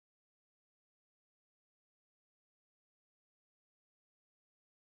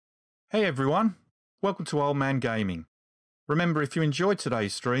Hey everyone, welcome to Old Man Gaming. Remember, if you enjoyed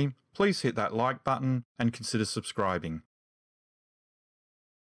today's stream, please hit that like button and consider subscribing.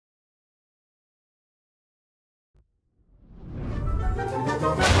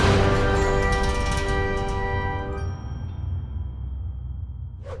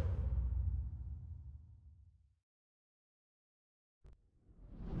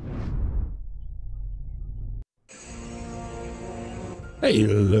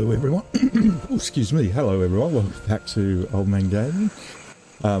 Hello everyone. Oh, excuse me. Hello everyone. Welcome back to Old Man Gaming.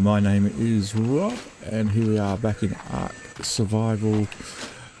 My name is Rob, and here we are back in Ark Survival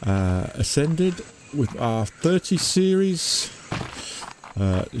Ascended with our 30 series.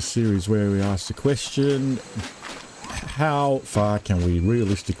 The series where we ask the question: how far can we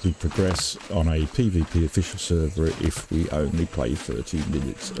realistically progress on a PvP official server if we only play 30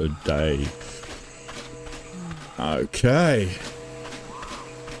 minutes a day? Okay.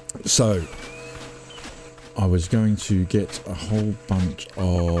 So, I was going to get a whole bunch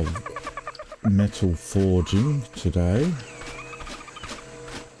of metal forging today.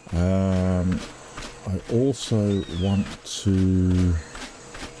 I also want to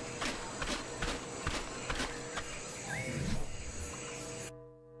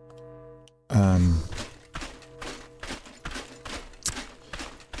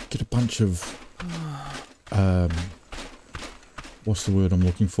get a bunch of what's the word I'm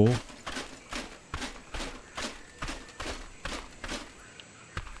looking for?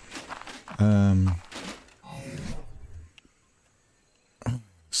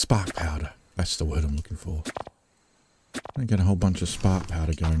 Spark powder. That's the word I'm looking for. I get a whole bunch of spark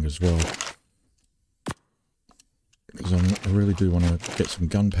powder going as well. Because I really do want to get some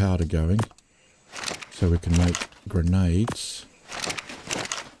gunpowder going so we can make grenades.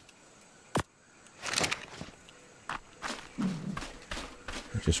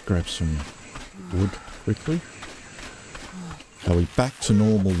 Just grab some wood quickly. Are we back to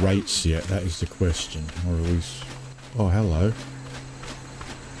normal rates yet? That is the question. Or are we... Oh, hello.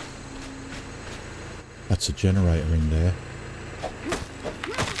 That's a generator in there.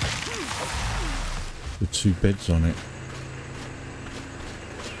 With 2 beds on it.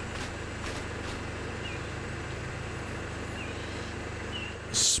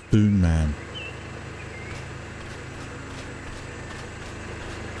 Spoon Man.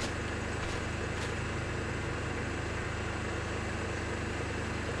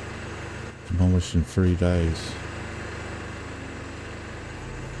 Demolished in 3 days.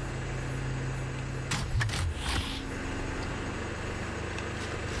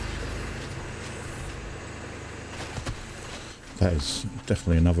 That is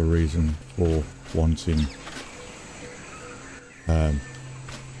definitely another reason for wanting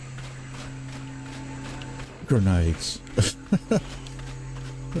grenades.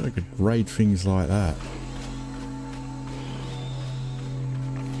 I could raid things like that.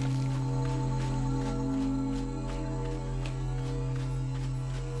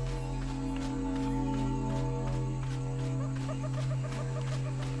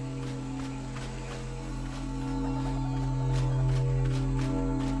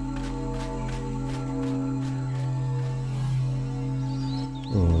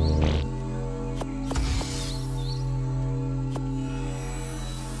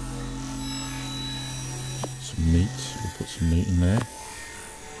 Meat in there.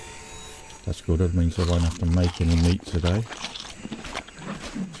 That's good. That means I won't have to make any meat today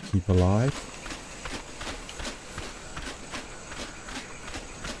to keep alive.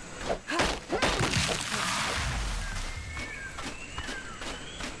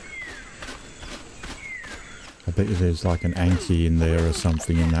 I bet you there's like an Anki in there or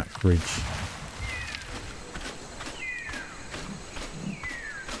something in that fridge.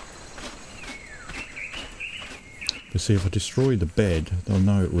 But see, if I destroy the bed, they'll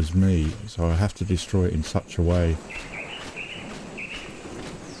know it was me, so I have to destroy it in such a way.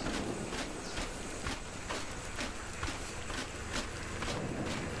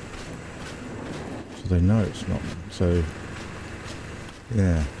 So they know it's not, so,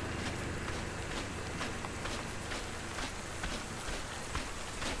 yeah.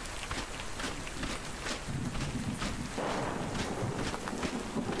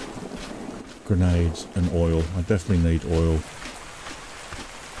 Grenades and oil. I definitely need oil.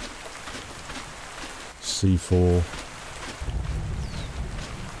 C4.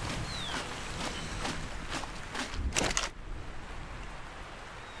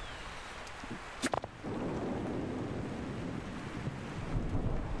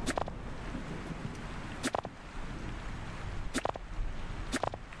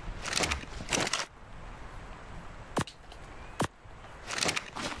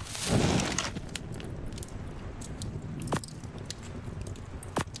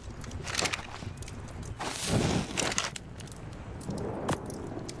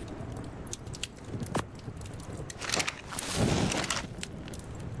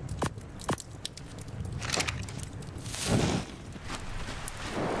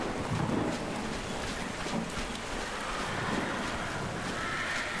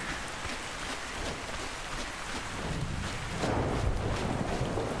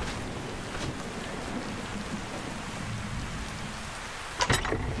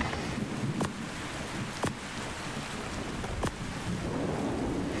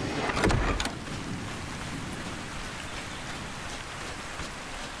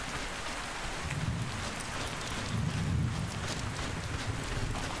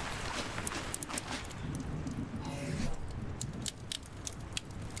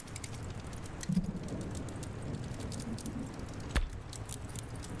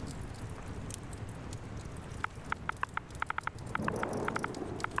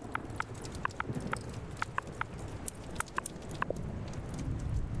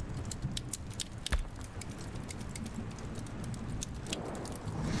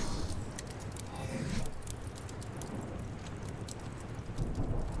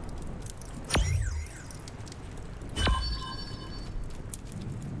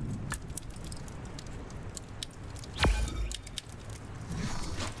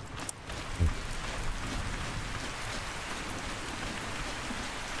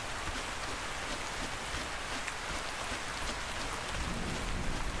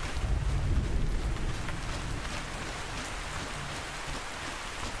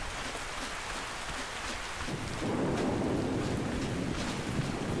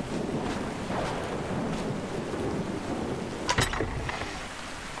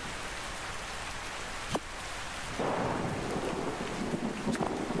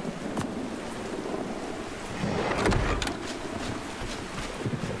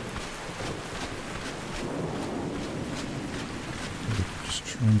 Just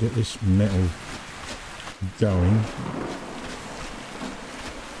try and get this metal going.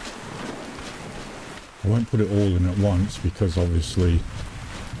 I won't put it all in at once because obviously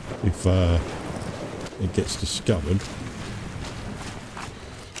if it gets discovered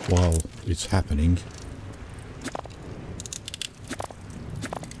while it's happening,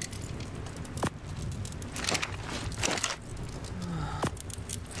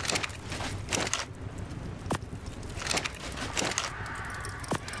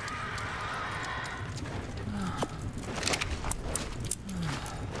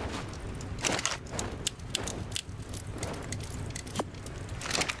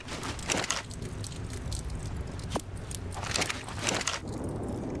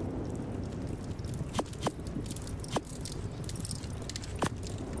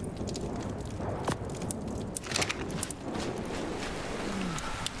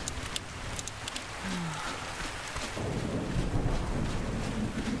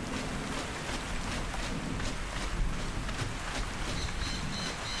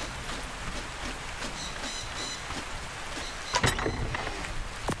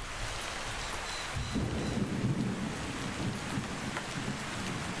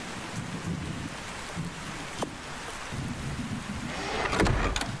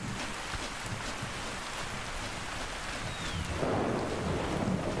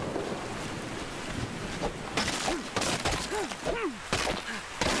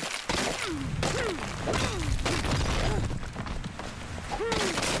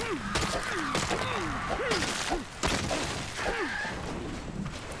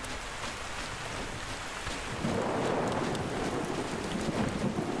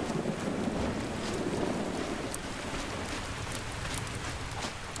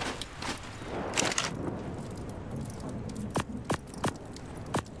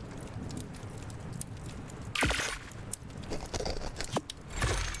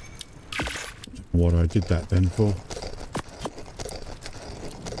 what I did that then for.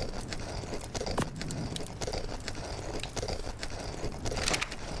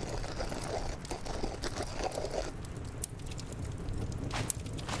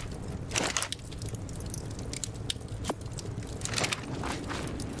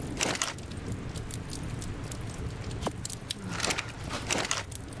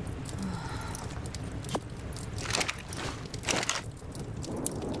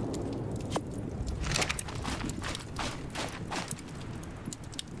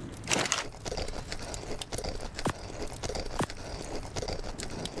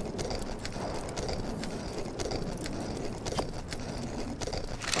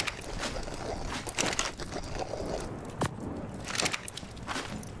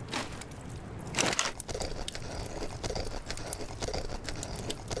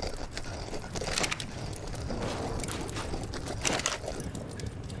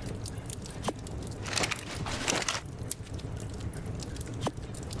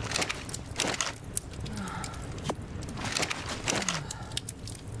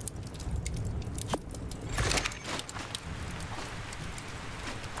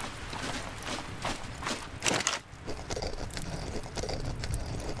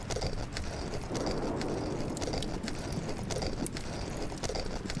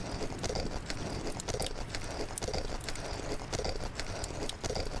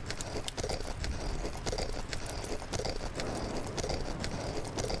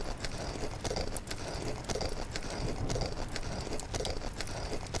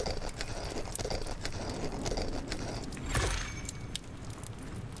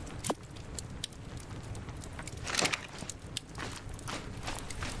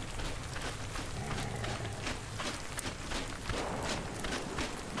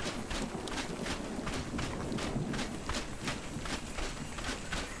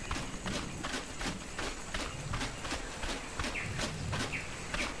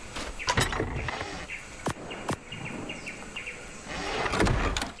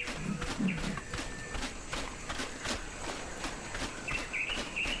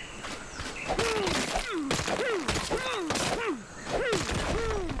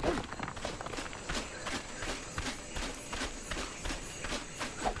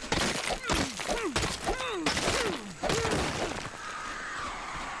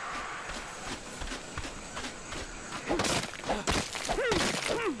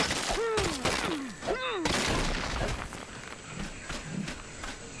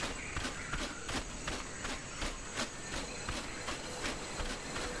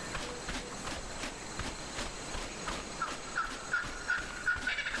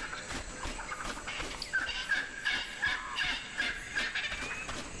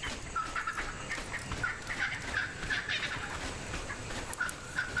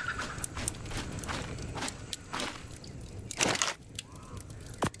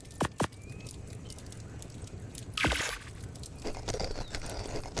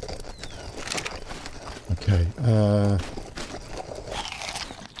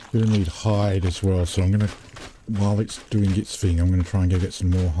 Gonna need hide as well, so I'm gonna, while it's doing its thing, I'm gonna try and go get some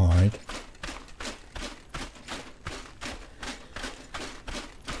more hide.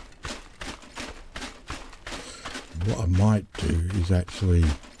 What I might do is actually,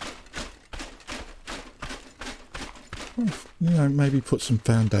 you know, maybe put some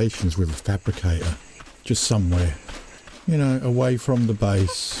foundations with a fabricator just somewhere, you know, away from the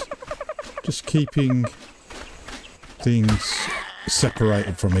base, just keeping things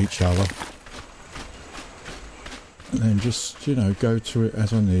separated from each other, and then just, you know, go to it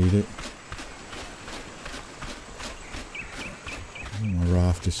as I need it. My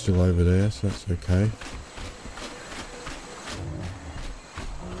raft is still over there, so that's okay.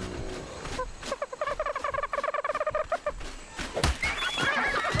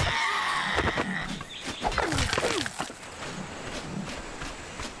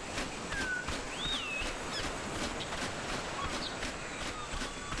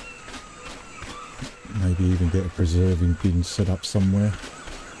 Maybe even get a preserving bin set up somewhere.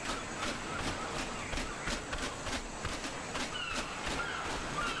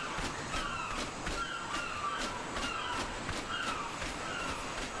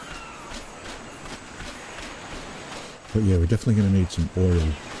 But yeah, we're definitely going to need some oil.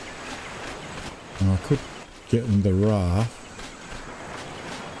 And I could get in the raft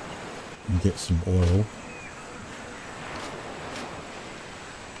and get some oil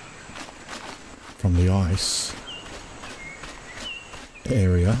from the ice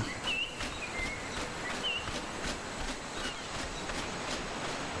area.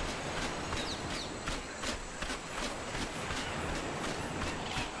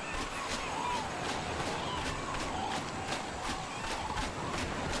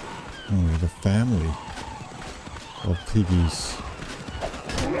 Oh, there's a family of piggies.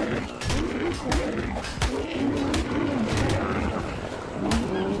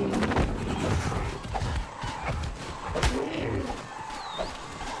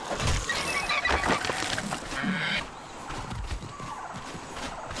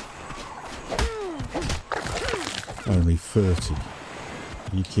 Only 30.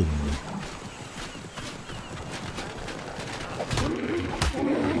 Are you kidding me?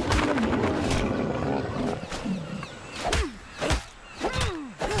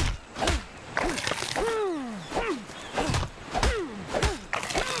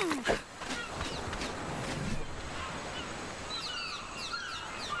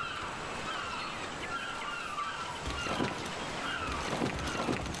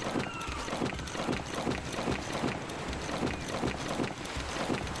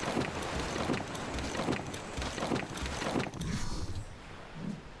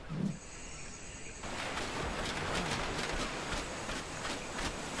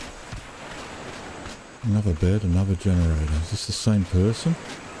 Another bed, another generator. Is this the same person?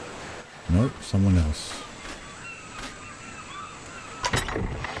 Nope, someone else.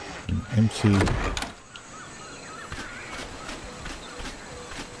 An empty...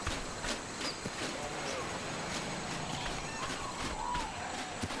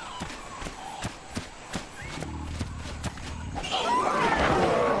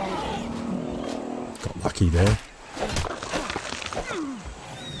 Got lucky there.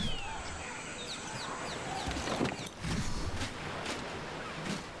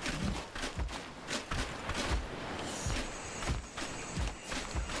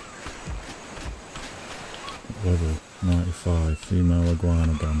 Level 95, female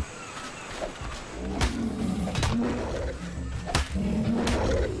iguana bum.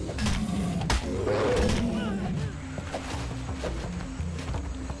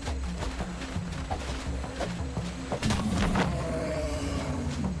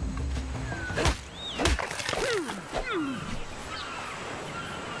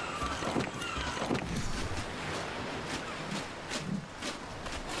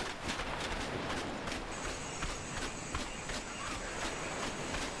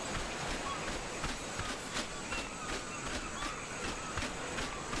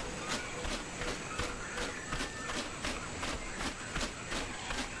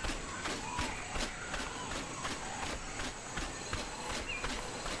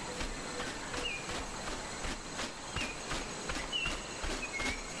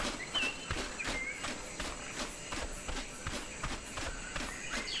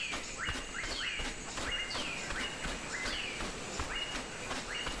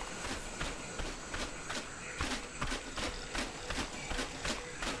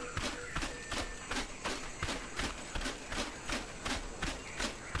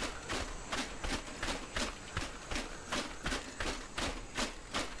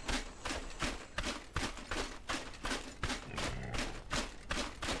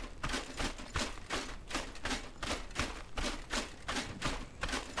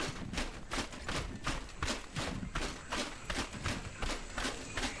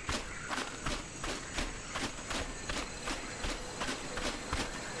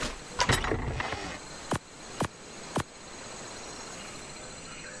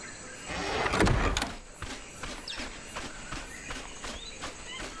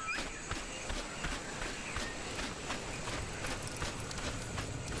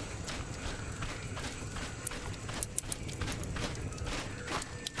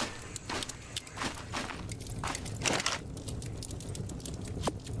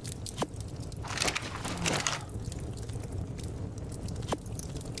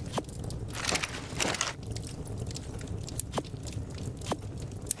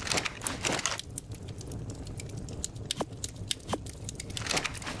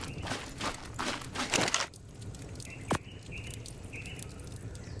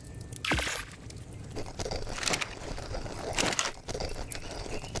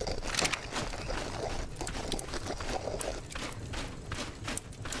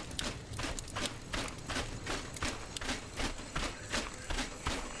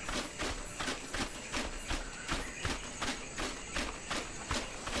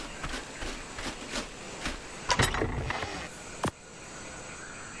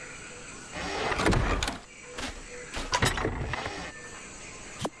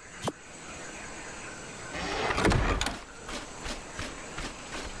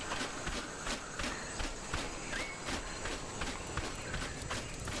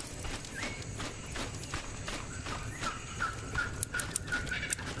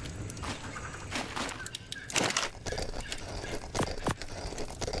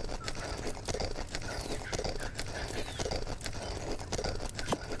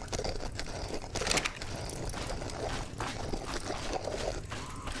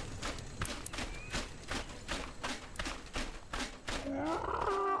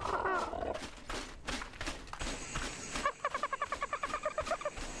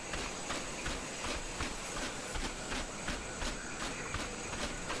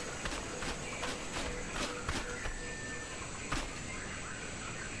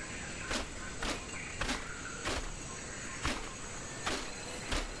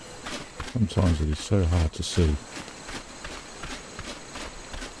 Sometimes it is so hard to see.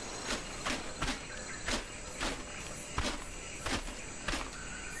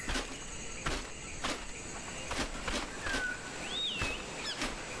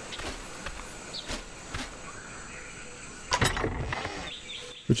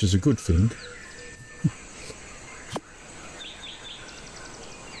 Which is a good thing.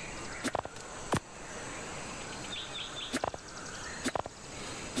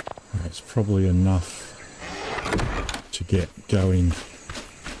 That's probably enough to get going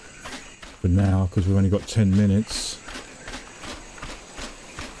for now, because we've only got 10 minutes.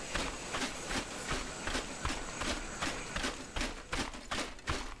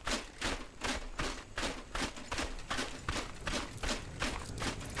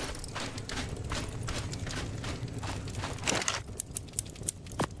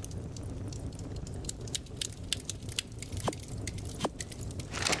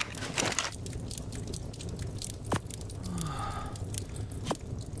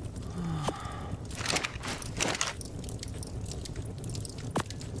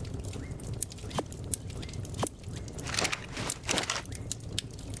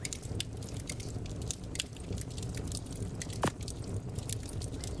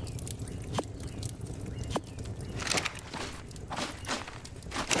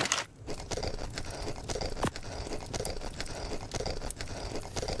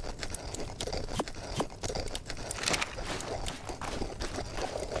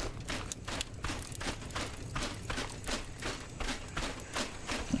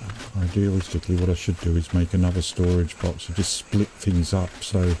 Realistically, what I should do is make another storage box and just split things up,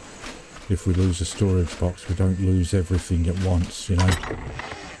 so if we lose a storage box we don't lose everything at once, you know.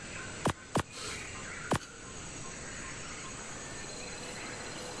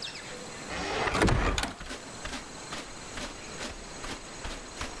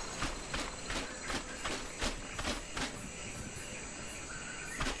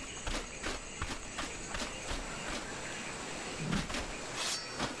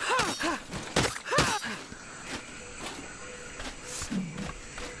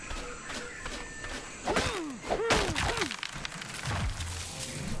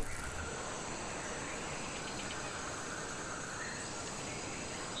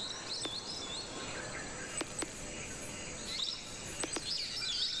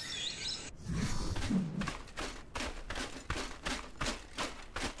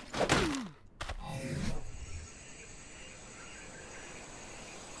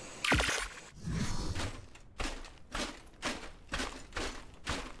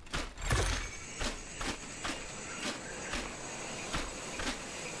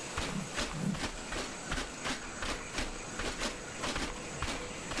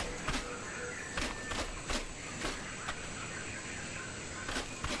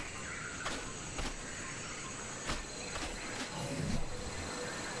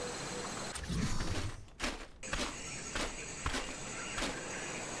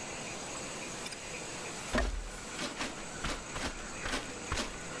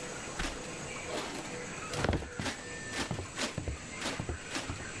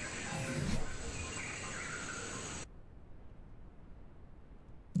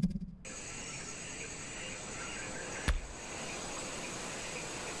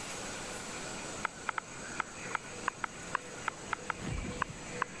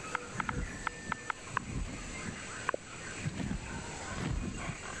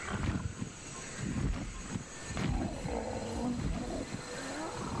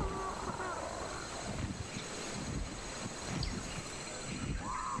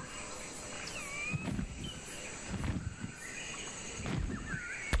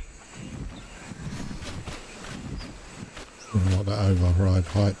 What that override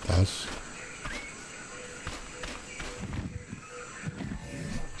height does.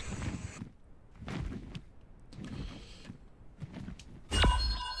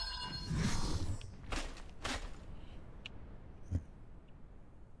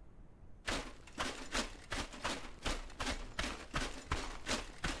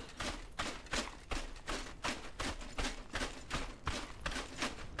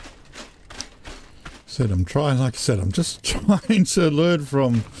 Like I said, I'm just trying to learn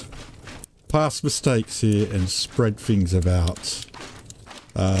from past mistakes here and spread things about,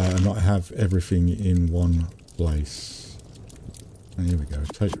 and not have everything in one place. And here we go.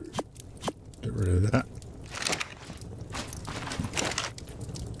 Get rid of that.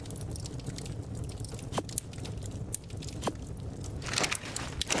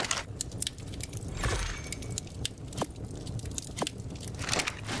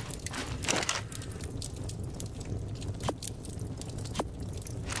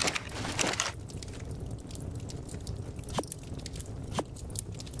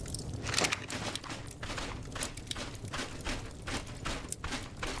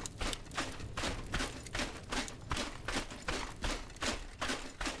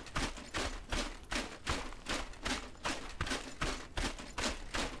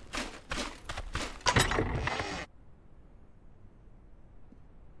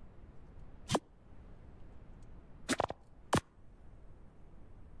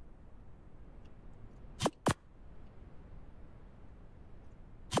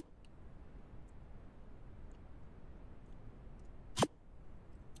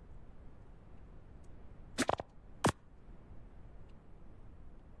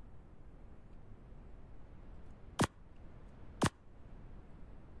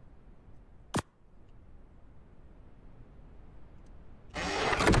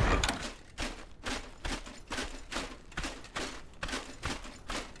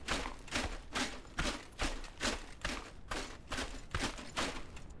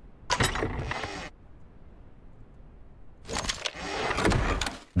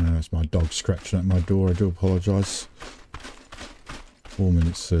 It's my dog scratching at my door. I do apologise. 4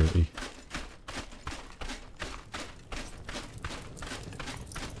 minutes 30.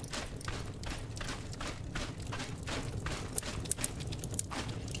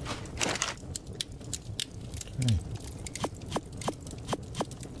 Okay.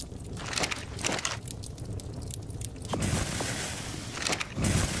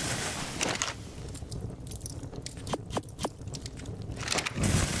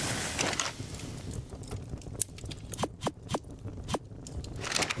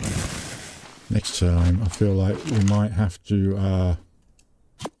 Next time, I feel like we might have to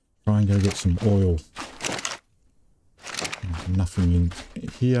try and go get some oil. Nothing in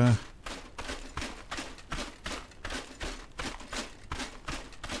here.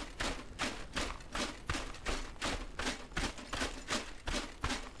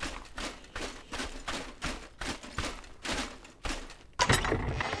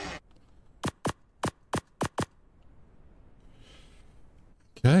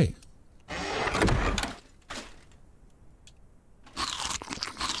 Okay.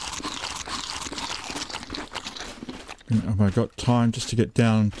 Have I got time just to get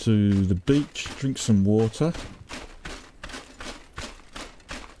down to the beach, drink some water?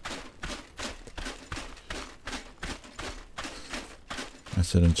 I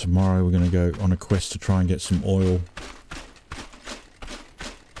said, and tomorrow we're going to go on a quest to try and get some oil.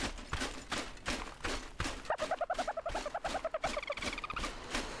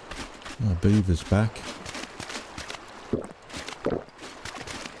 Oh, beaver's back.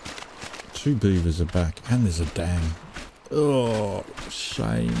 2 beavers are back, and there's a dam. Oh,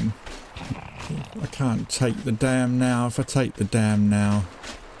 shame. I can't take the dam now. If I take the dam now,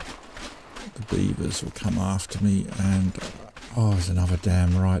 the beavers will come after me, and oh, there's another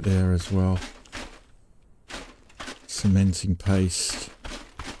dam right there as well. Cementing paste.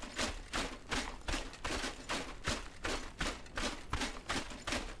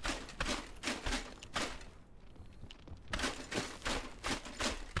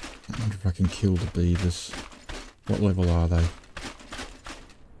 I wonder if I can kill the beavers. What level are they?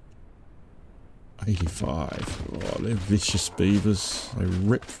 85. Oh, they're vicious beavers. They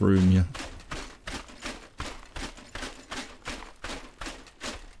rip through you.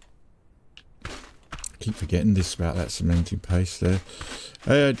 I keep forgetting this about that cementing paste there.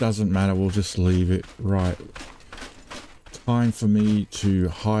 It doesn't matter, we'll just leave it. Right. Time for me to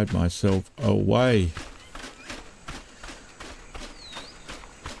hide myself away.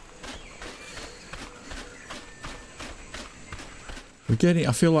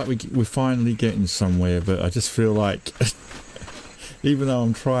 I feel like we're finally getting somewhere, but I just feel like, even though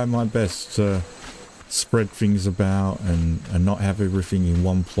I'm trying my best to spread things about and not have everything in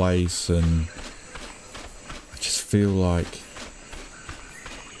one place, and I just feel like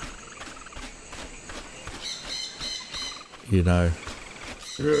you know,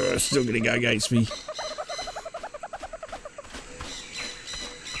 still gonna go against me.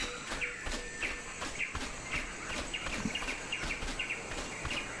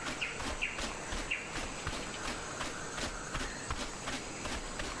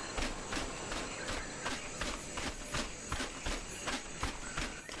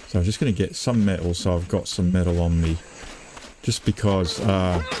 So I'm just going to get some metal, so I've got some metal on me, just because,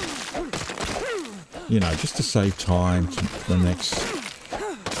 you know, just to save time to the next,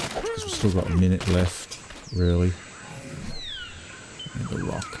 because we've still got a minute left, really. And the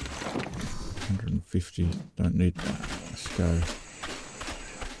rock, 150, don't need that. Let's go.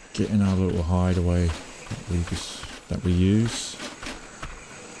 Get in our little hideaway that we use.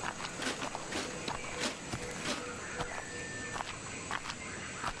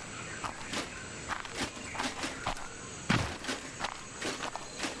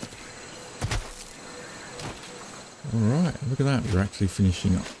 Alright, look at that, we're actually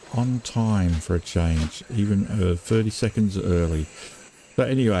finishing on time for a change, even 30 seconds early. But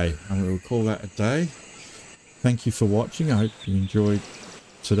anyway, I will call that a day. Thank you for watching, I hope you enjoyed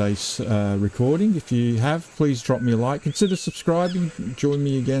today's recording. If you have, please drop me a like, consider subscribing, join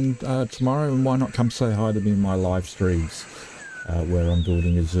me again tomorrow, and why not come say hi to me in my live streams where I'm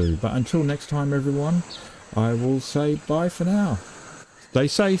building a zoo. But until next time everyone, I will say bye for now. Stay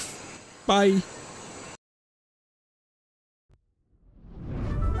safe, bye.